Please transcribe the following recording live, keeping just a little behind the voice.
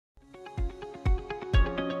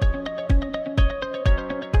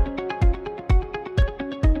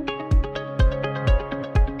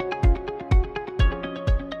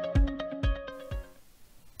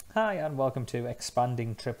Hi and welcome to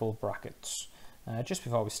Expanding Triple Brackets. Just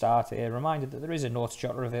before we start, a reminder that there is a notes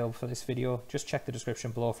jotter available for this video. Just check the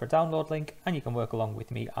description below for a download link and you can work along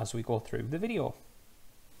with me as we go through the video.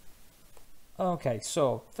 Okay,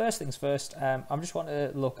 so first things first, I'm just want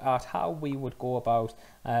to look at how we would go about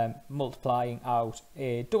multiplying out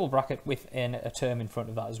a double bracket with a term in front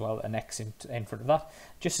of that as well, an x in front of that,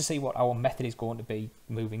 just to see what our method is going to be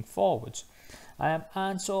moving forwards.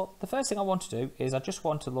 And so the first thing I want to do is I just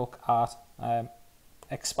want to look at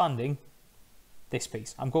expanding this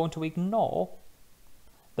piece. I'm going to ignore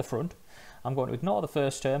the front, I'm going to ignore the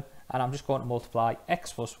first term, and I'm just going to multiply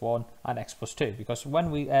x plus 1 and x plus 2, because when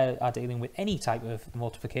we are dealing with any type of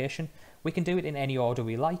multiplication, we can do it in any order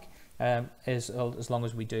we like, as long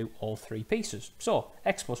as we do all three pieces. So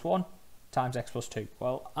x plus 1 times x plus 2.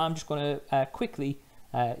 Well, I'm just going to quickly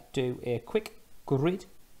do a quick grid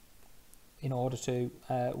in order to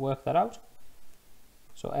work that out.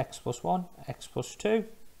 So x plus 1, x plus 2,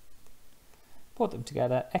 put them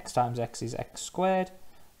together, x times x is x squared,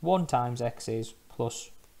 1 times x is plus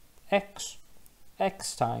x,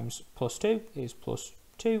 x times plus 2 is plus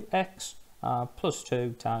 2x, plus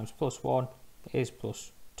 2 times plus 1 is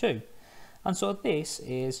plus 2. And so this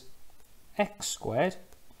is x squared,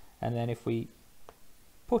 and then if we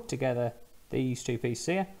put together these two pieces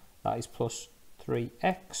here, that is plus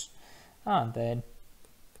 3x, and then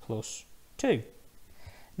plus 2.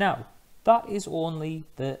 Now, that is only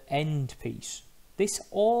the end piece. This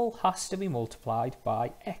all has to be multiplied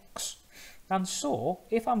by x. And so,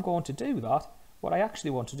 if I'm going to do that, what I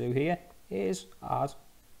actually want to do here is add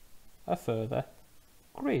a further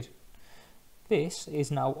grid. This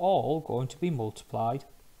is now all going to be multiplied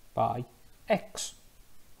by x.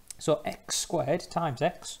 So x squared times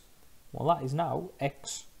x, well, that is now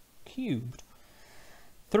x cubed.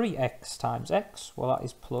 3x times x, well, that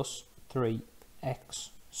is plus 3x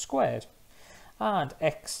squared. And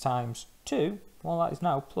x times 2, well, that is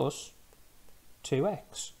now plus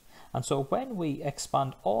 2x. And so when we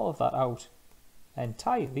expand all of that out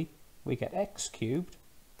entirely, we get x cubed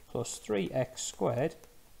plus 3x squared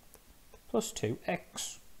plus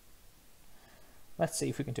 2x. Let's see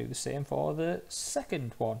if we can do the same for the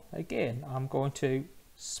second one. Again, I'm going to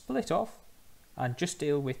split off and just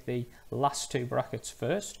deal with the last two brackets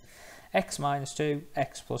first. X minus 2,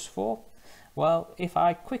 x plus 4. Well, if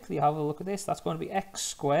I quickly have a look at this, that's going to be x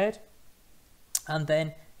squared. And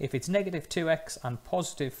then if it's negative 2x and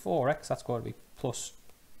positive 4x, that's going to be plus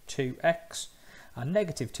 2x. And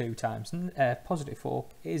negative 2 times positive 4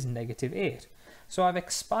 is negative 8. So I've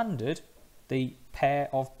expanded the pair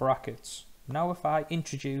of brackets. Now if I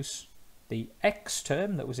introduce the x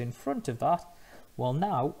term that was in front of that, well,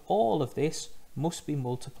 now all of this must be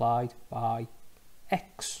multiplied by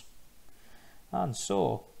x. And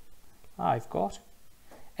so I've got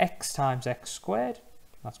x times x squared,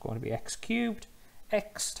 that's going to be x cubed,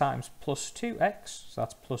 x times plus 2x, so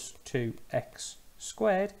that's plus 2x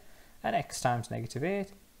squared, and x times negative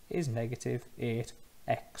 8 is negative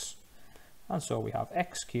 8x. And so we have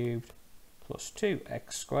x cubed plus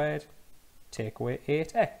 2x squared, take away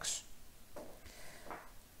 8x.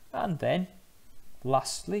 And then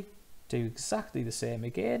lastly, do exactly the same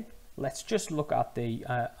again. Let's just look at the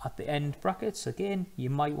end brackets. Again, you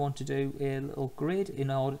might want to do a little grid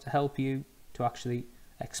in order to help you to actually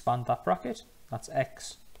expand that bracket. That's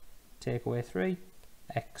x take away 3,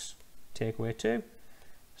 x take away 2.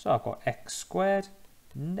 So I've got x squared,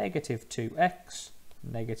 negative 2x,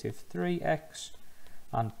 negative 3x,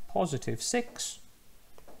 and positive 6.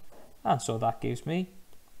 And so that gives me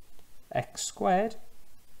x squared.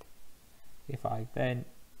 If I then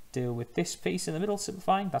deal with this piece in the middle,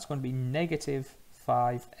 simplifying, that's going to be negative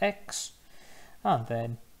 5x, and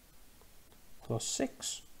then plus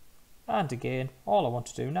 6. And again, all I want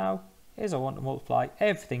to do now is I want to multiply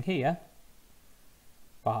everything here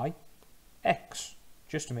by x,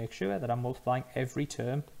 just to make sure that I'm multiplying every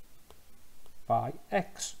term by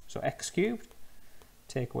x. So x cubed,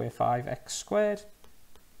 take away 5x squared,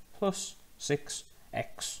 plus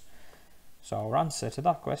 6x. So our answer to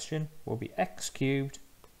that question will be x cubed,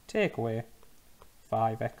 take away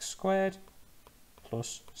 5x squared,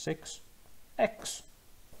 plus 6x.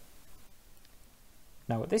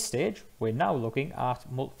 Now at this stage, we're now looking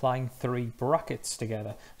at multiplying three brackets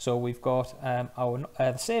together. So we've got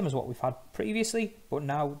the same as what we've had previously, but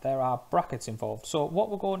now there are brackets involved. So what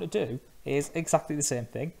we're going to do is exactly the same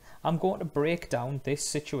thing. I'm going to break down this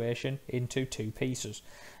situation into two pieces.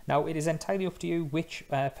 Now it is entirely up to you which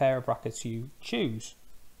pair of brackets you choose.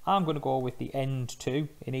 I'm going to go with the end two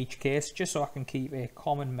in each case, just so I can keep a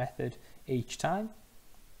common method each time.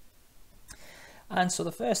 And so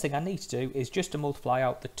the first thing I need to do is just to multiply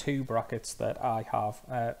out the two brackets that I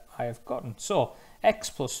have gotten. So x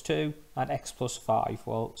plus 2 and x plus 5.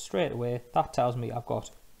 Well, straight away that tells me I've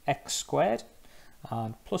got x squared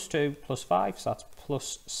and plus 2 plus 5, so that's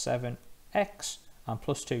plus 7x, and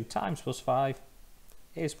plus 2 times plus 5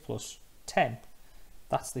 is plus 10.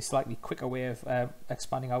 That's the slightly quicker way of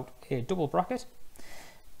expanding out a double bracket.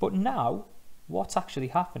 But now what's actually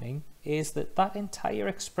happening is that that entire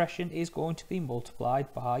expression is going to be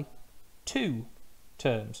multiplied by two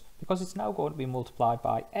terms, because it's now going to be multiplied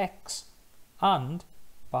by x and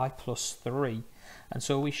by plus 3. And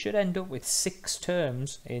so we should end up with 6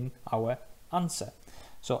 terms in our answer.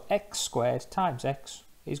 So x squared times x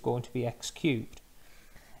is going to be x cubed.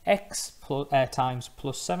 X times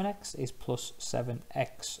plus 7x is plus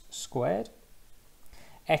 7x squared.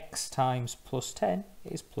 X times plus 10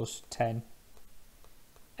 is plus 10x.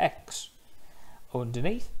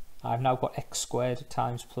 Underneath, I've now got x squared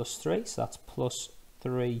times plus 3, so that's plus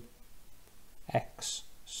 3x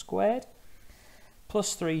squared.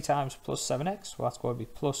 Plus 3 times plus 7x, well, that's going to be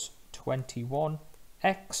plus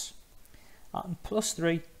 21x. And plus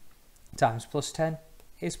 3 times plus 10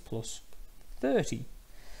 is plus 30.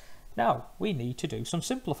 Now, we need to do some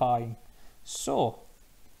simplifying. So,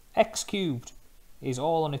 x cubed is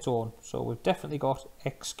all on its own, so we've definitely got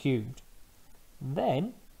x cubed.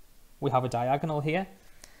 Then, we have a diagonal here,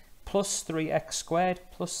 plus 3x squared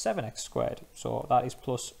plus 7x squared, so that is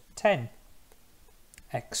plus 10x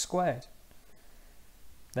squared.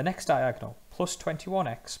 The next diagonal, plus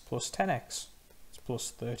 21x plus 10x, is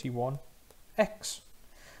plus 31x.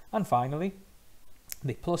 And finally,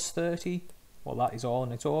 the plus 30, well, that is all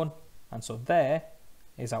on its own, and so there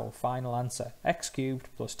is our final answer, x cubed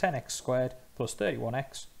plus 10x squared plus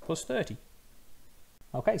 31x plus 30.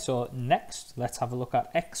 Okay, so next let's have a look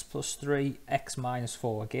at x plus 3, x minus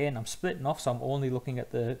 4. Again, I'm splitting off, so I'm only looking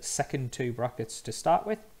at the second two brackets to start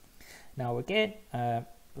with. Now again,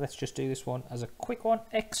 let's just do this one as a quick one.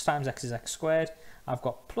 X times x is x squared. I've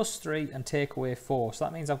got plus 3 and take away 4, so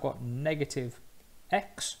that means I've got negative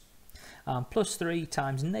x. Plus 3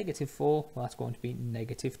 times negative 4, well, that's going to be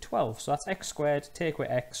negative 12. So that's x squared, take away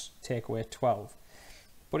x, take away 12.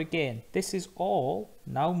 But again, this is all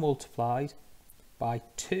now multiplied by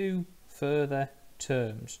two further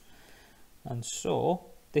terms. And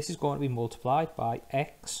so this is going to be multiplied by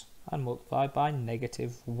x and multiplied by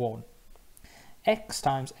negative 1. X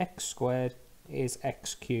times x squared is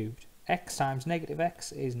x cubed. X times negative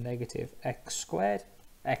x is negative x squared.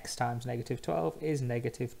 X times negative 12 is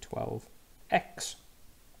negative 12x.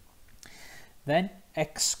 Then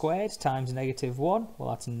x squared times negative 1, well,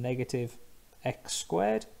 that's negative x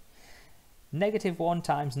squared. Negative 1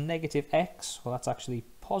 times negative x, well, that's actually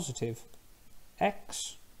positive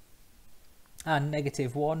x. And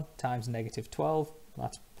negative 1 times negative 12,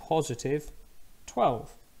 that's positive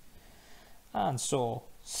 12. And so,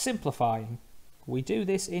 simplifying, we do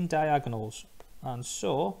this in diagonals. And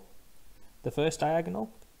so, the first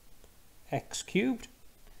diagonal, x cubed.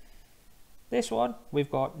 This one,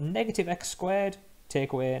 we've got negative x squared,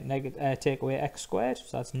 take away x squared,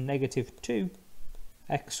 so that's negative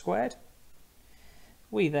 2x squared.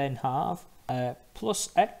 We then have plus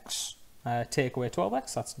x, take away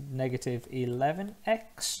 12x, that's negative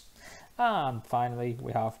 11x. And finally,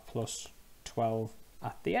 we have plus 12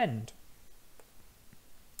 at the end.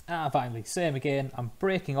 And finally, same again, I'm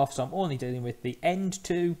breaking off, so I'm only dealing with the end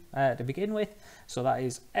two to begin with. So that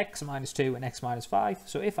is x minus 2 and x minus 5.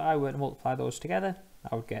 So if I were to multiply those together,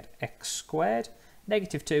 I would get x squared,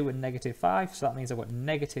 negative 2 and negative 5. So that means I've got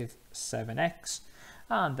negative 7x.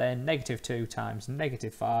 And then negative 2 times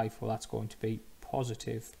negative 5, well, that's going to be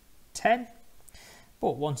positive 10.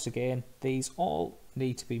 But once again, these all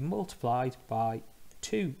need to be multiplied by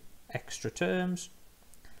two extra terms.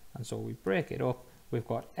 And so we break it up. We've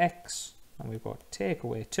got x and we've got take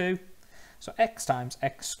away 2. So x times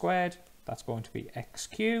x squared, that's going to be x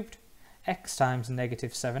cubed. X times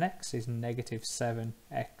negative 7x is negative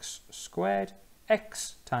 7x squared.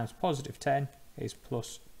 X times positive 10 is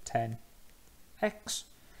plus 10x.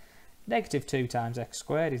 Negative 2 times x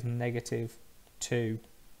squared is negative 2x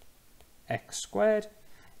squared.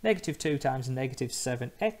 Negative 2 times negative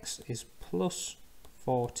 7x is plus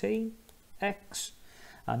 14x.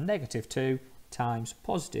 And negative 2 times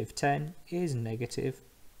positive 10 is negative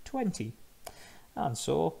 20. And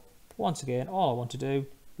so, once again, all I want to do,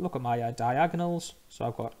 look at my diagonals. So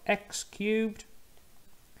I've got x cubed,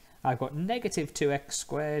 I've got negative 2x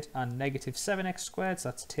squared and negative 7x squared, so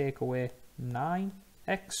that's take away 9x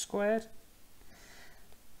squared.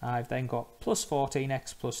 I've then got plus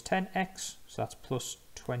 14x plus 10x, so that's plus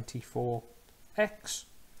 24x.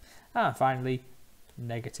 And finally,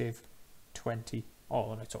 negative 20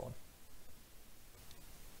 all on its own.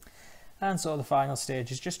 And so the final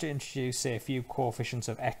stage is just to introduce, say, a few coefficients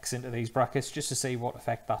of x into these brackets just to see what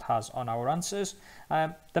effect that has on our answers.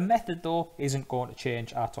 The method though isn't going to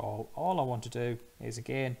change at all. All I want to do is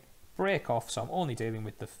again break off, so I'm only dealing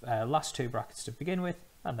with the last two brackets to begin with,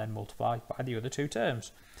 and then multiply by the other two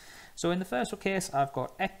terms. So in the first case I've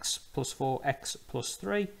got x plus 4x plus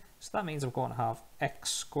 3, so that means I'm going to have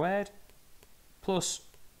x squared plus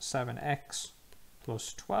 7x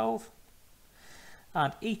plus 12.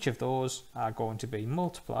 And each of those are going to be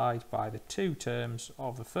multiplied by the two terms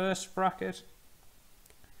of the first bracket.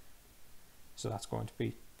 So that's going to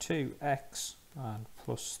be 2x and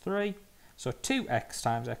plus 3. So 2x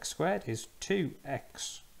times x squared is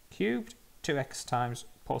 2x cubed. 2x times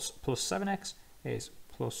plus 7x is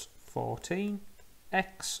plus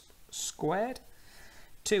 14x squared.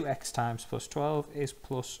 2x times plus 12 is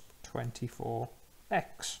plus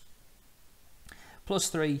 24x. Plus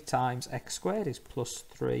 3 times x squared is plus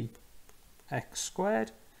 3x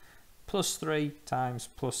squared. Plus 3 times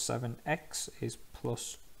plus 7x is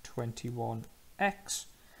plus 21x.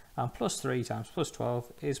 And plus 3 times plus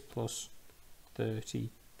 12 is plus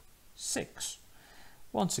 36.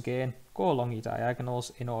 Once again, go along your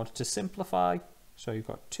diagonals in order to simplify. So you've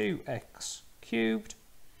got 2x cubed.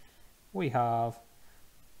 We have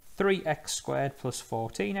 3x squared plus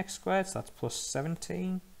 14x squared, so that's plus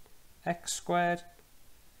 17x squared.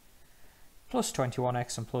 Plus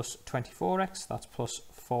 21x and plus 24x, that's plus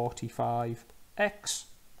 45x.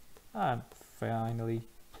 And finally,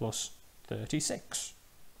 plus 36.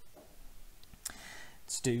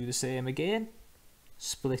 Let's do the same again.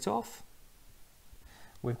 Split off.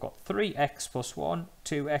 We've got 3x plus 1,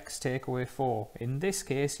 2x take away 4. In this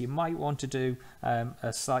case, you might want to do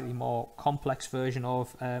a slightly more complex version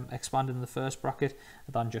of expanding the first bracket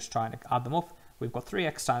than just trying to add them up. We've got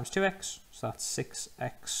 3x times 2x, so that's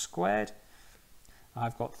 6x squared.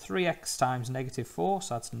 I've got 3x times negative 4,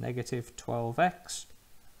 so that's negative 12x.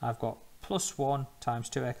 I've got plus 1 times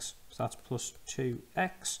 2x, so that's plus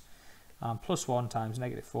 2x. And plus 1 times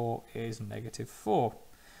negative 4 is negative 4.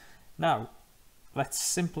 Now, let's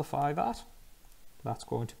simplify that. That's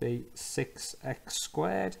going to be 6x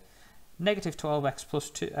squared. Negative 12x plus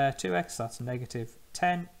 2x, that's negative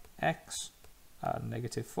 10x and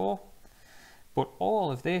negative 4. But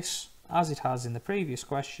all of this, as it has in the previous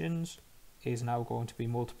questions, is now going to be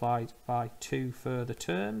multiplied by two further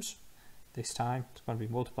terms. This time it's going to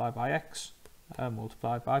be multiplied by x and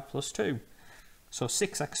multiplied by plus 2. So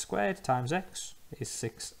 6x squared times x is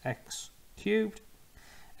 6x cubed.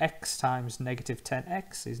 X times negative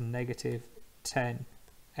 10x is negative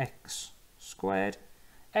 10x squared.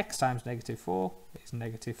 X times negative 4 is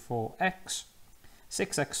negative 4x.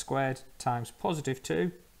 6x squared times positive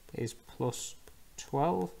 2 is plus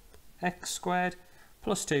 12x squared.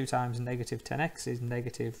 Plus 2 times negative 10x is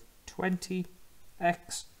negative 20x.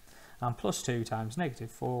 And plus 2 times negative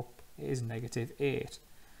 4 is negative 8.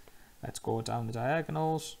 Let's go down the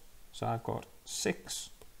diagonals. So I've got 6x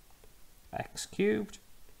cubed.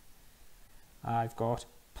 I've got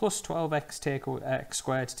plus 12x x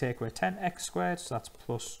squared to take away 10x squared, so that's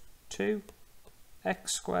plus 2x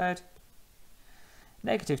squared.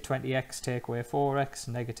 Negative 20x take away 4x,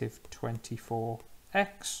 negative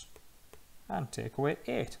 24x, and take away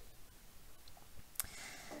 8.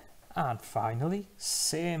 And finally,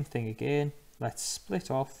 same thing again. Let's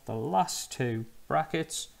split off the last two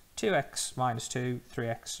brackets, 2x minus 2,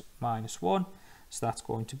 3x minus 1. So that's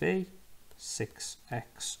going to be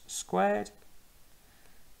 6x squared.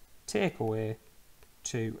 Take away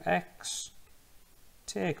 2x,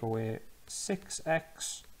 take away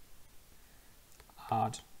 6x,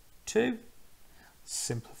 add 2,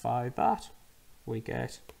 simplify that, we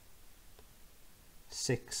get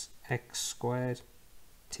 6x squared,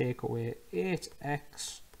 take away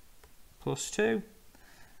 8x plus 2,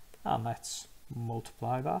 and let's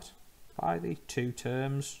multiply that by the two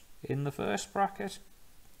terms in the first bracket.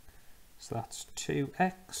 So that's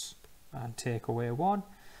 2x and take away 1.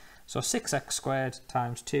 So 6x squared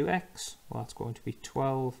times 2x, well, that's going to be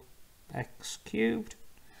 12x cubed.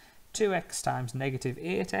 2x times negative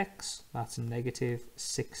 8x, that's negative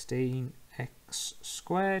 16x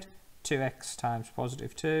squared. 2x times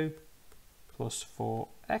positive 2 plus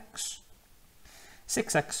 4x.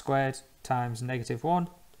 6x squared times negative 1,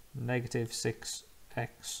 negative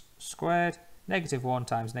 6x squared. Negative 1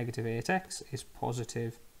 times negative 8x is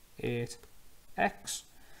positive 8x.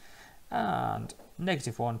 And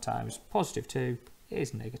negative 1 times positive 2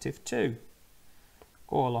 is negative 2.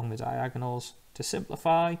 Go along the diagonals to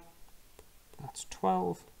simplify. That's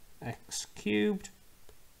 12x cubed.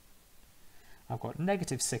 I've got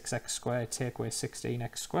negative 6x squared, take away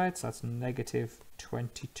 16x squared, so that's negative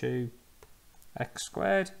 22x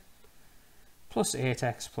squared, plus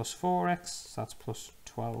 8x plus 4x, so that's plus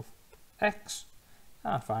 12x,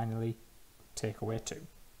 and finally take away 2.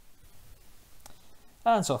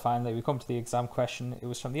 And so finally we come to the exam question. It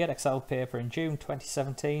was from the Edexcel paper in June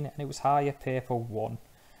 2017 and it was higher paper 1.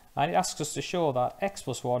 And it asks us to show that x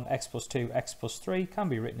plus 1, x plus 2, x plus 3 can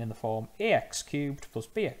be written in the form ax cubed plus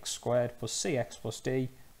bx squared plus cx plus d,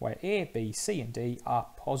 where a, b, c and d are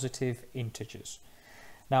positive integers.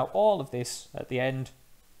 Now all of this at the end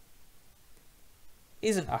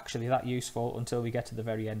isn't actually that useful until we get to the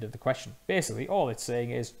very end of the question. Basically all it's saying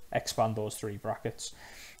is expand those 3 brackets.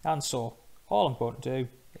 And so all I'm going to do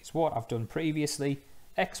is what I've done previously,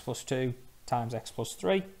 x plus 2 times x plus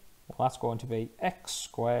 3, well that's going to be x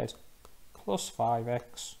squared plus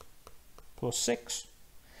 5x plus 6.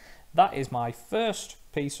 That is my first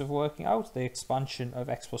piece of working out, the expansion of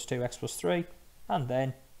x plus 2, x plus 3, and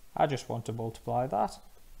then I just want to multiply that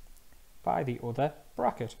by the other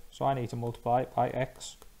bracket. So I need to multiply it by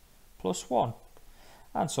x plus 1.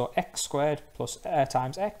 And so x squared plus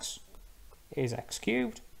times x is x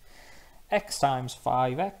cubed. X times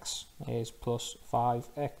 5x is plus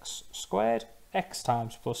 5x squared. X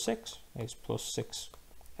times plus 6 is plus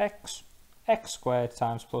 6x. X squared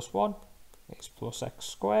times plus 1 is plus x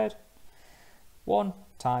squared. 1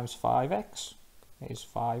 times 5x is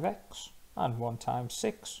 5x. And 1 times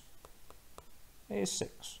 6 is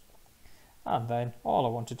 6. And then all I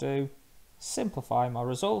want to do, simplify my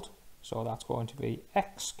result. So that's going to be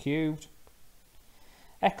x cubed,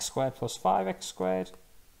 x squared plus 5x squared,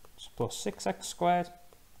 plus 6x squared,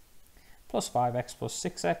 plus 5x plus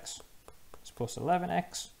 6x is plus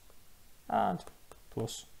 11x, and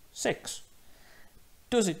plus 6.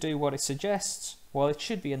 Does it do what it suggests? Well, it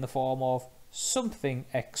should be in the form of something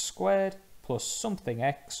x squared plus something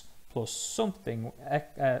x plus something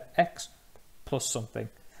x plus something.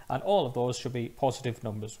 And all of those should be positive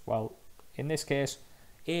numbers. Well, in this case,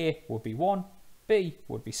 A would be 1, B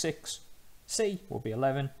would be 6, C would be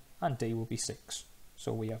 11, and D would be 6.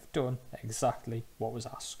 So we have done exactly what was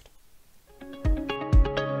asked.